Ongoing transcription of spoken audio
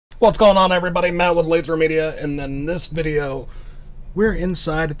What's going on, everybody? Matt with Laythrom Media, and then in this video we're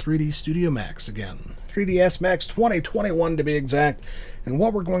inside 3D Studio Max again, 3ds Max 2021 to be exact, and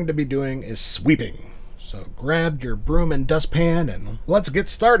what we're going to be doing is sweeping. So grab your broom and dustpan and let's get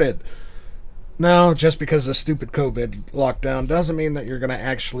started. Now, just because of stupid COVID lockdown doesn't mean that you're going to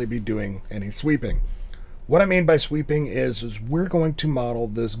actually be doing any sweeping. What I mean by sweeping is we're going to model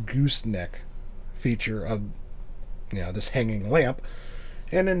this gooseneck feature of this hanging lamp.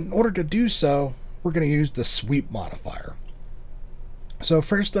 And in order to do so, we're going to use the Sweep Modifier. So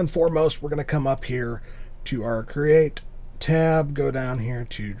first and foremost, we're going to come up here to our Create tab, go down here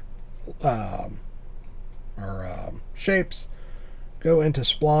to our Shapes, go into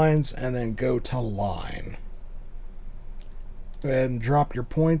Splines, and then go to Line. Go ahead and drop your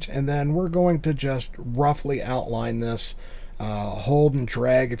point, and then we're going to just roughly outline this. Hold and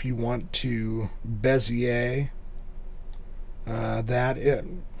drag if you want to Bezier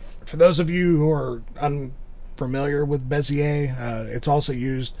for those of you who are unfamiliar with Bezier, it's also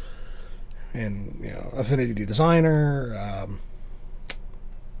used in Affinity Designer,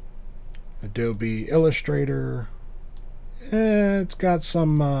 Adobe Illustrator. It's got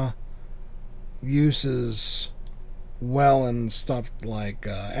some uses well in stuff like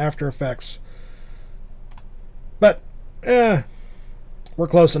After Effects, but we're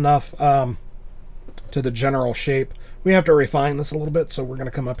close enough to the general shape. We have to refine this a little bit, so we're going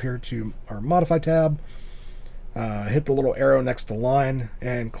to come up here to our Modify tab, hit the little arrow next to Line,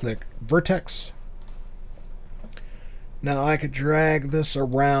 and click Vertex. Now I could drag this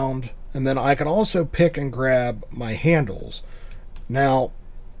around, and then I can also pick and grab my handles. Now,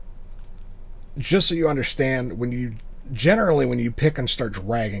 just so you understand, generally when you pick and start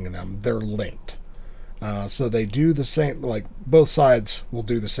dragging them, they're linked. So they do the same, like both sides will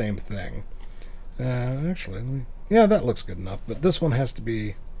do the same thing. Actually, yeah, that looks good enough, but this one has to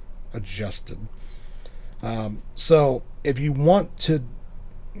be adjusted. So if you want to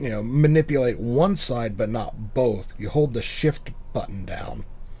manipulate one side but not both, you hold the Shift button down.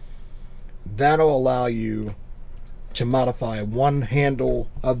 That'll allow you to modify one handle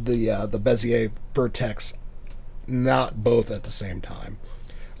of the Bezier vertex, not both at the same time.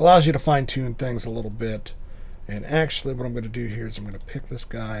 Allows you to fine-tune things a little bit. And actually what I'm going to do here is I'm going to pick this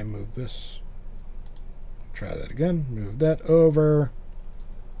guy, move this. Try that again. Move that over.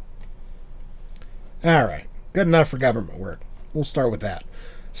 Alright. Good enough for government work. We'll start with that.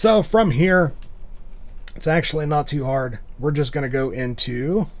 So from here, it's actually not too hard. We're just going to go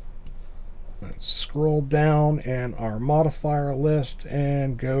into, let's scroll down in our modifier list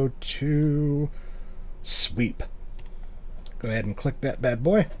and go to Sweep. Go ahead and click that bad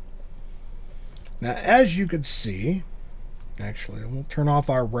boy. Now, as you can see, actually, we'll turn off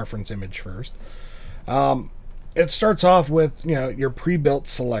our reference image first. It starts off with your pre-built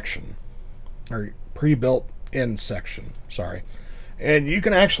selection, or pre-built in section, sorry, and you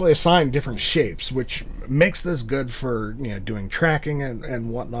can actually assign different shapes, which makes this good for doing tracking and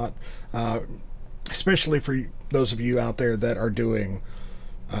whatnot, especially for those of you out there that are doing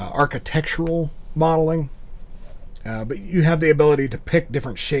architectural modeling. But you have the ability to pick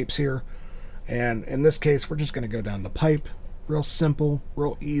different shapes here, and in this case we're just going to go down the pipe. Real simple,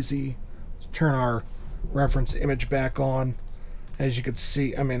 real easy. Let's turn our reference image back on. As you can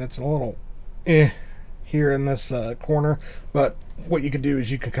see, I mean, it's a little here in this corner, but what you can do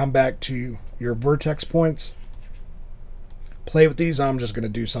is you can come back to your vertex points, play with these. I'm just going to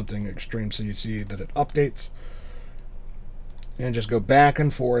do something extreme so you see that it updates, and just go back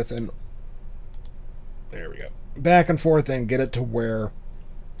and forth, and there we go, back and forth, and get it to where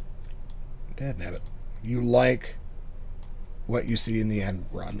you like what you see in the end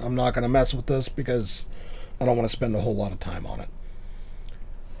run. I'm not going to mess with this because I don't want to spend a whole lot of time on it.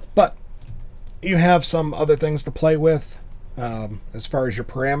 But you have some other things to play with as far as your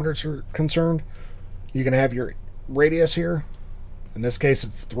parameters are concerned. You can have your radius here. In this case,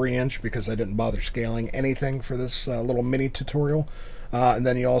 it's 3" because I didn't bother scaling anything for this little mini tutorial. And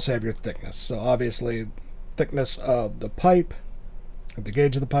then you also have your thickness. So obviously, thickness of the pipe, of the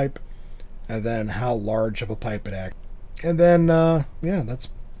gauge of the pipe, and then how large of a pipe it acts. And then, yeah, that's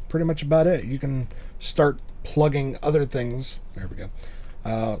pretty much about it. You can start plugging other things, there we go,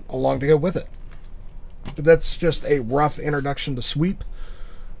 along to go with it. But that's just a rough introduction to Sweep.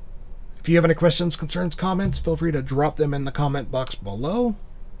 If you have any questions, concerns, comments, feel free to drop them in the comment box below.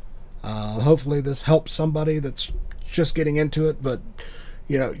 Hopefully this helps somebody that's just getting into it, but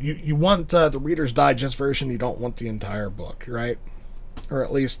you want the Reader's Digest version, you don't want the entire book, right? Or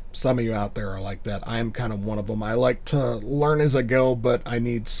at least some of you out there are like that. I am kind of one of them. I like to learn as I go, but I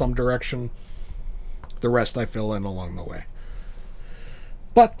need some direction. The rest I fill in along the way.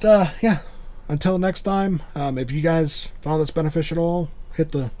 But yeah, until next time, if you guys found this beneficial at all,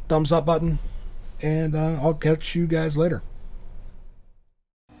 hit the thumbs up button, and I'll catch you guys later.